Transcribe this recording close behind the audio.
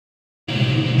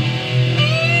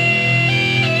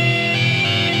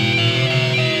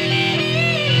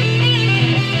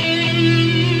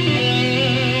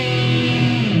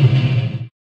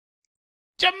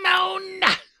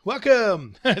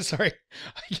welcome. Sorry,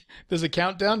 there's a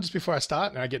countdown just before I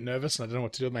start, and I get nervous and I don't know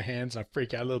what to do with my hands, and I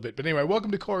freak out a little bit. But anyway,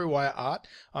 welcome to Corey Wyer Art.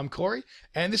 I'm Corey,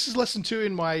 and this is lesson 2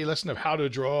 in my lesson of how to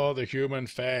draw the human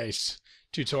face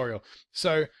tutorial.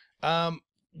 So,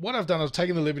 what I've done, I've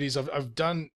taken the liberties. I've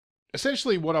done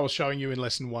essentially what I was showing you in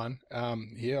lesson 1.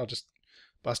 Here, I'll just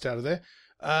bust out of there.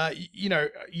 You know,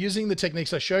 using the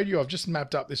techniques I showed you, I've just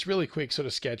mapped up this really quick sort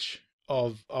of sketch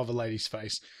of a lady's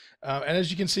face. And as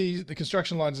you can see, the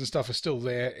construction lines and stuff are still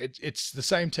there. It's the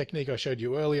same technique I showed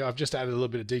you earlier. I've just added a little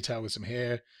bit of detail with some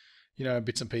hair, you know,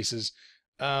 bits and pieces.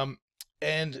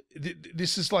 And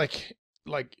this is like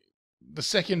the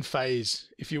second phase,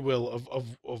 if you will,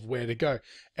 of where to go.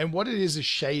 And what it is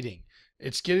shading.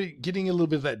 It's getting a little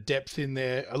bit of that depth in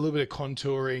there, a little bit of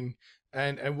contouring,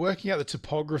 and working out the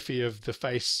topography of the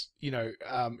face, you know,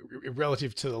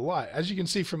 relative to the light. As you can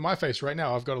see from my face right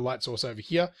now, I've got a light source over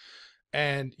here.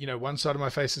 And, you know, one side of my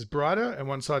face is brighter and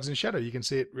one side's in shadow. You can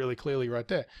see it really clearly right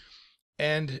there.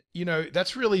 And, you know,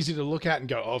 that's real easy to look at and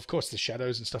go, oh, of course, the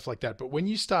shadows and stuff like that. But when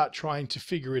you start trying to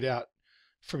figure it out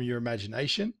from your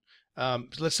imagination,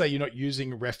 let's say you're not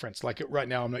using a reference. Like right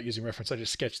now, I'm not using reference. I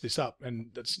just sketched this up, and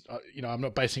that's, you know, I'm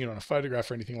not basing it on a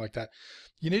photograph or anything like that.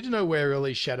 You need to know where all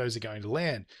these shadows are going to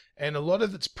land. And a lot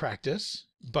of it's practice.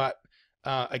 But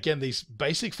again, these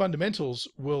basic fundamentals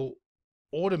will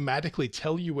automatically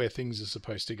tell you where things are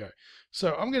supposed to go.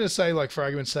 So I'm going to say, like, for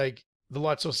argument's sake, the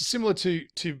light source is similar to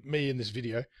me in this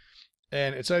video,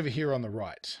 and it's over here on the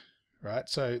right, right?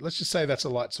 So let's just say that's a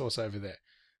light source over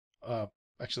there.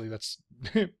 Actually, that's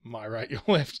my right, your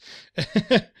left.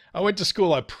 I went to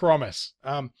school, I promise.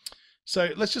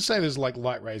 So let's just say there's like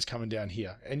light rays coming down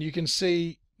here, and you can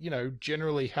see, you know,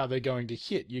 generally how they're going to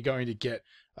hit. You're going to get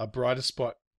a brighter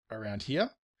spot around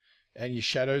here, and your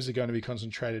shadows are going to be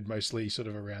concentrated mostly sort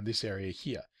of around this area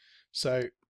here. So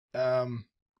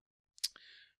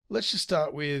let's just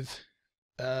start with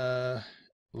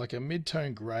like a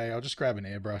mid-tone gray. I'll just grab an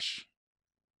airbrush,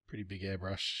 pretty big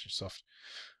airbrush, soft.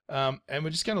 And we're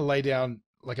just going to lay down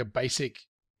like a basic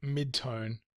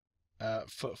mid-tone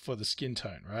for the skin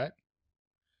tone, right?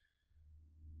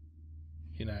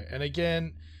 You know, and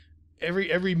again,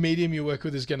 every medium you work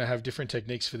with is going to have different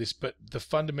techniques for this, but the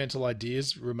fundamental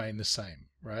ideas remain the same,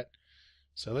 right?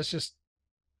 So let's just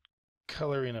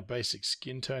color in a basic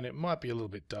skin tone. It might be a little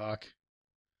bit dark,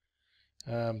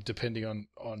 depending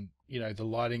on you know, the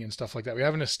lighting and stuff like that. We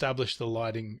haven't established the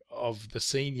lighting of the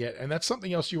scene yet, and that's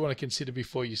something else you want to consider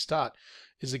before you start.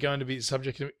 Is it going to be the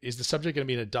subject going to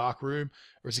be in a dark room,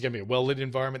 or is it going to be a well-lit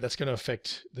environment? That's going to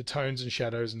affect the tones and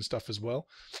shadows and stuff as well.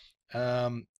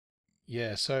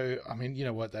 Yeah, so I mean, you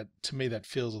know what, that to me that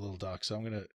feels a little dark, so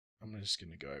I'm just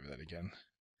gonna go over that again,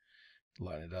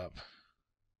 light it up.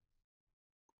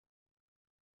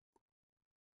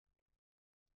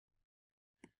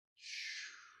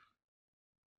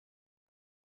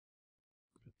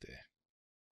 Put there.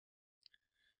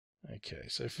 Okay,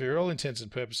 so for all intents and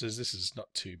purposes, this is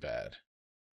not too bad.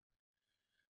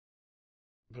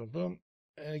 Boom, boom.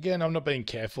 And again, I'm not being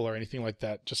careful or anything like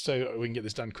that, just so we can get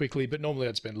this done quickly, but normally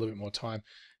I'd spend a little bit more time.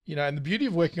 You know, and the beauty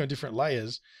of working on different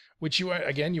layers, which you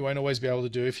won't always be able to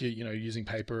do if you're using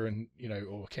paper and, you know,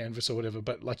 or canvas or whatever,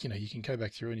 but like, you know, you can go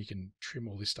back through and you can trim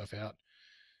all this stuff out,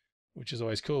 which is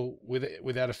always cool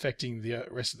without affecting the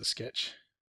rest of the sketch.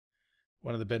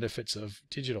 One of the benefits of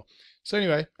digital. So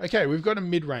anyway, okay, we've got a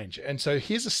mid-range, and so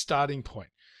here's a starting point.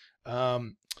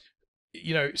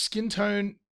 You know, skin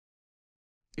tone,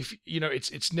 if you know,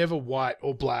 it's never white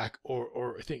or black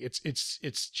or I think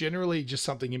it's generally just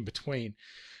something in between.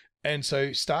 And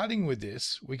so starting with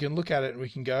this, we can look at it and we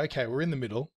can go, okay, we're in the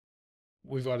middle.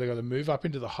 We've either got to move up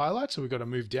into the highlights or we've got to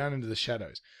move down into the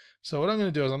shadows. So what I'm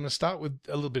going to do is I'm going to start with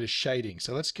a little bit of shading.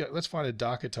 So let's find a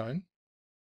darker tone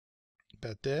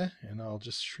about there, and I'll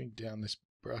just shrink down this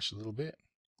brush a little bit.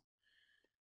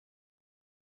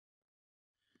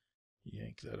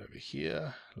 Yank that over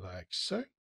here like so.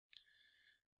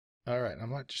 All right, I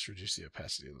might just reduce the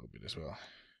opacity a little bit as well.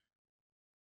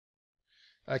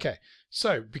 Okay,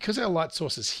 so because our light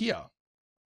source is here,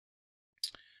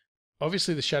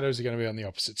 obviously the shadows are going to be on the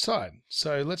opposite side.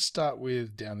 So let's start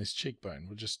with down this cheekbone.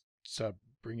 We'll just start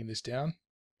bringing this down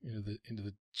into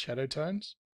the shadow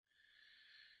tones.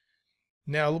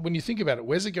 Now, when you think about it,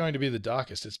 where's it going to be the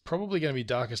darkest? It's probably going to be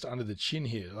darkest under the chin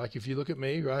here. Like if you look at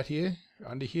me right here,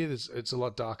 under here, it's a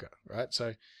lot darker, right?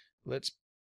 So let's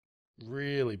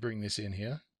really bring this in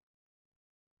here.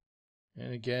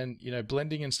 And again, you know,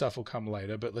 blending and stuff will come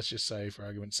later, but let's just say for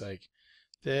argument's sake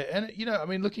there. And, you know, I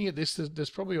mean, looking at this, there's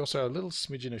probably also a little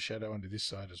smidgen of shadow under this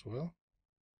side as well.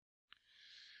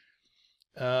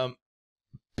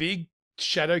 Big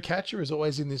shadow catcher is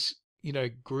always in this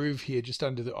groove here just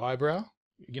under the eyebrow,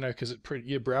 because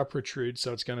your brow protrudes,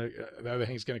 so it's going to, the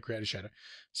overhang is going to create a shadow.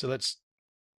 So let's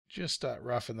just start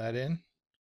roughing that in.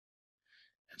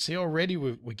 And see, already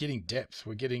we're getting depth.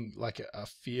 We're getting like a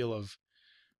feel of,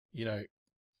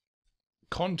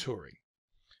 contouring.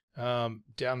 Down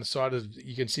the side of,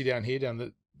 you can see down here, down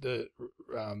the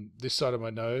this side of my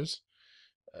nose.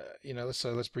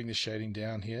 Let's bring the shading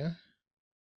down here.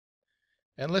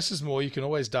 And less is more. You can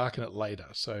always darken it later,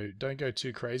 so don't go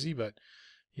too crazy. But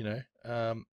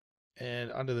and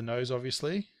under the nose,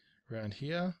 obviously, around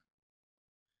here,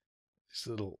 this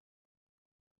little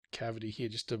cavity here,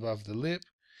 just above the lip.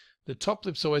 The top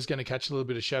lip's always going to catch a little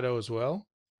bit of shadow as well.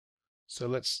 So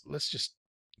let's just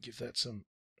give that an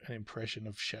impression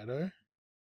of shadow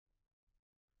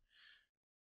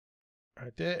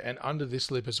right there, and under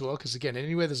this lip as well, because again,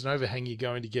 anywhere there's an overhang, you're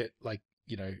going to get like,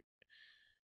 a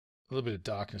little bit of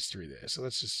darkness through there. So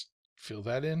let's just fill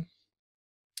that in.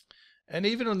 And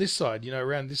even on this side,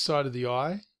 around this side of the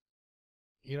eye,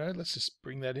 let's just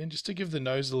bring that in just to give the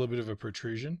nose a little bit of a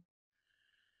protrusion.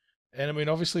 And I mean,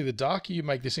 obviously, the darker you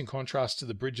make this in contrast to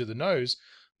the bridge of the nose,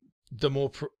 the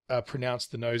more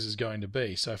pronounced the nose is going to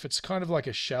be. So if it's kind of like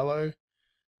a shallow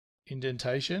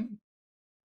indentation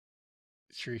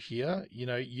through here,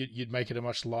 you'd make it a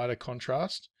much lighter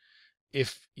contrast.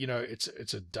 If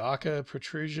it's a darker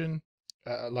protrusion,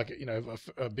 like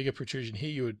a bigger protrusion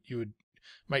here, you would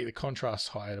make the contrast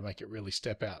higher to make it really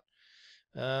step out.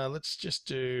 Let's just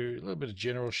do a little bit of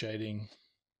general shading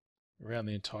around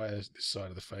the entire this side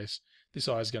of the face. This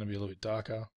eye is going to be a little bit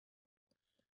darker.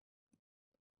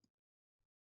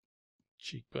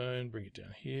 Cheekbone, bring it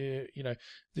down here.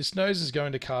 This nose is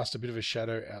going to cast a bit of a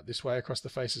shadow out this way across the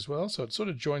face as well, so it sort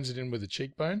of joins it in with the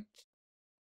cheekbone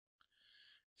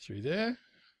through there.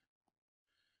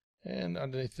 And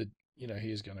underneath the,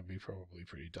 here's going to be probably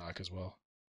pretty dark as well.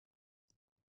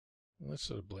 Let's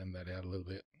sort of blend that out a little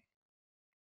bit.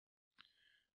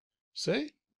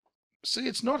 See,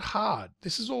 it's not hard.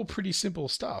 This is all pretty simple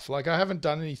stuff. Like, I haven't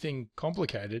done anything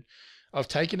complicated. I've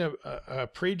taken a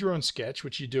pre-drawn sketch,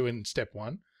 which you do in step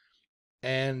 1,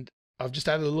 and I've just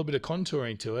added a little bit of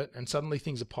contouring to it, and suddenly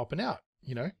things are popping out,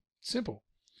 simple.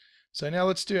 So now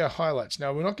let's do our highlights.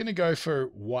 Now, we're not going to go for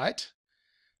white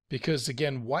because,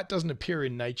 again, white doesn't appear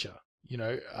in nature,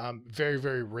 very,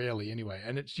 very rarely anyway.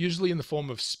 And it's usually in the form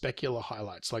of specular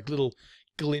highlights, like little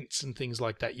glints and things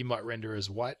like that you might render as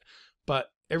white. But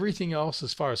everything else,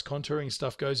 as far as contouring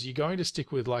stuff goes, you're going to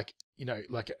stick with like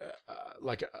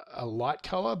a light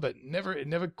color, but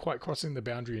never quite crossing the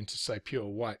boundary into, say, pure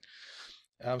white.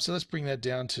 So let's bring that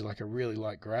down to like a really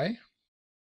light gray.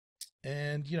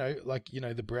 And,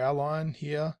 the brow line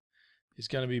here is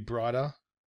going to be brighter.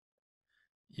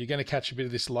 You're going to catch a bit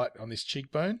of this light on this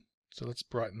cheekbone. So let's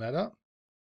brighten that up.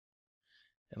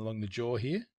 And along the jaw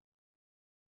here.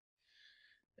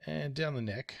 And down the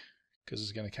neck, because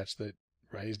it's going to catch the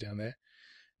rays down there.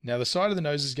 Now the side of the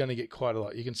nose is going to get quite a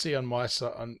lot. You can see on my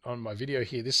on my video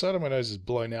here, this side of my nose is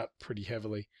blown out pretty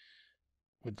heavily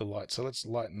with the light. So let's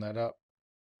lighten that up.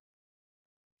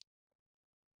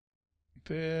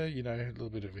 There, a little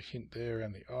bit of a hint there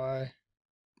around the eye.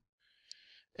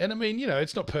 And I mean,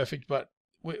 it's not perfect, but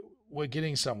we're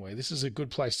getting somewhere. This is a good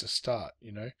place to start,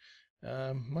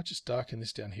 Might just darken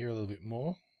this down here a little bit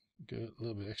more. Get a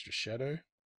little bit extra shadow.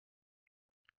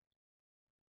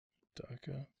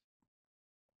 Darker.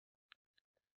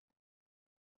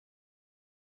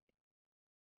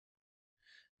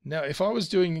 Now, if I was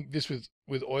doing this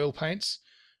with oil paints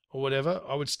or whatever,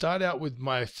 I would start out with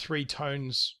my 3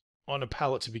 tones on a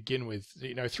palette to begin with,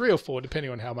 3 or 4,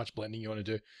 depending on how much blending you want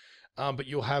to do. But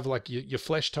you'll have like your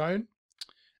flesh tone,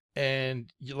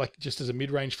 and you like just as a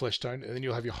mid-range flesh tone, and then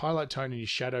you'll have your highlight tone and your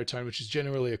shadow tone, which is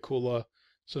generally a cooler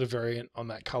sort of variant on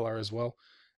that color as well.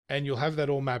 And you'll have that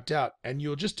all mapped out, and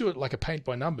you'll just do it like a paint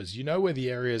by numbers. You know where the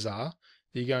areas are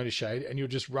that you're going to shade, and you'll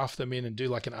just rough them in and do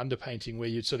like an underpainting where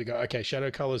you'd sort of go, okay,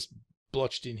 shadow colors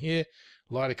blotched in here,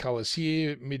 lighter colors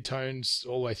here, mid-tones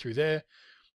all the way through there.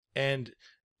 And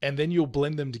then you'll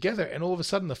blend them together, and all of a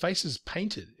sudden the face is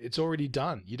painted. It's already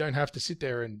done. You don't have to sit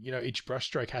there and, each brush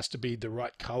stroke has to be the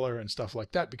right color and stuff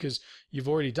like that, because you've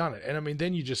already done it. And I mean,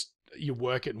 then you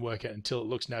work it until it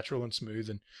looks natural and smooth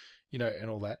and, and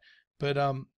all that. But,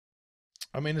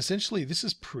 I mean, essentially this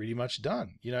is pretty much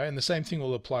done, and the same thing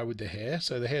will apply with the hair.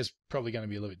 So the hair's probably going to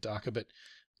be a little bit darker, but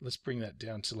let's bring that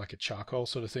down to like a charcoal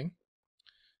sort of thing,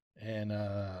 and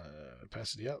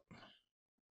opacity up.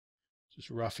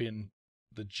 Just rough in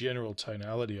the general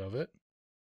tonality of it.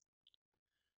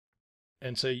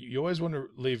 And so you always want to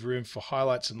leave room for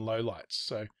highlights and lowlights.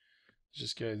 So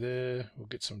just go there. We'll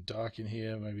get some dark in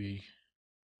here, maybe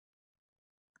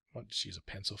might just use a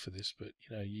pencil for this, but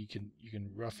you know, you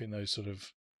can rough in those sort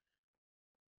of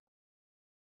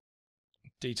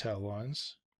detail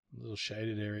lines, little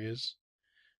shaded areas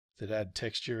that add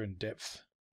texture and depth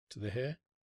to the hair.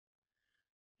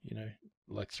 You know,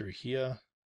 like through here.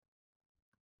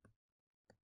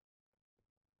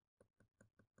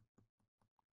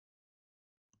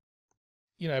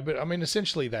 You know, but I mean,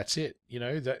 essentially that's it. You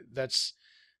know, that's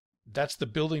the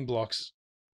building blocks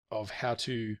of how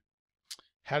to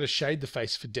shade the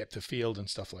face for depth of field and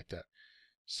stuff like that.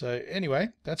 So anyway,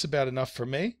 that's about enough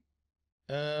from me.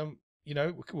 You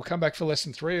know, we'll come back for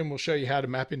lesson 3 and we'll show you how to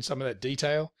map in some of that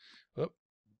detail. Oh,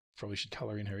 probably should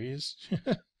color in her ears.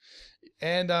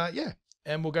 And yeah,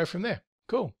 and we'll go from there.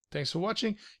 Cool. Thanks for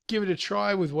watching. Give it a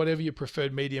try with whatever your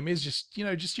preferred medium is. Just, you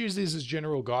know, just use these as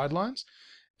general guidelines.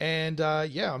 And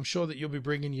yeah, I'm sure that you'll be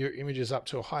bringing your images up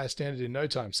to a higher standard in no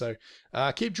time. So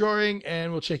keep drawing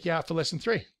and we'll check you out for lesson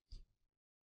 3.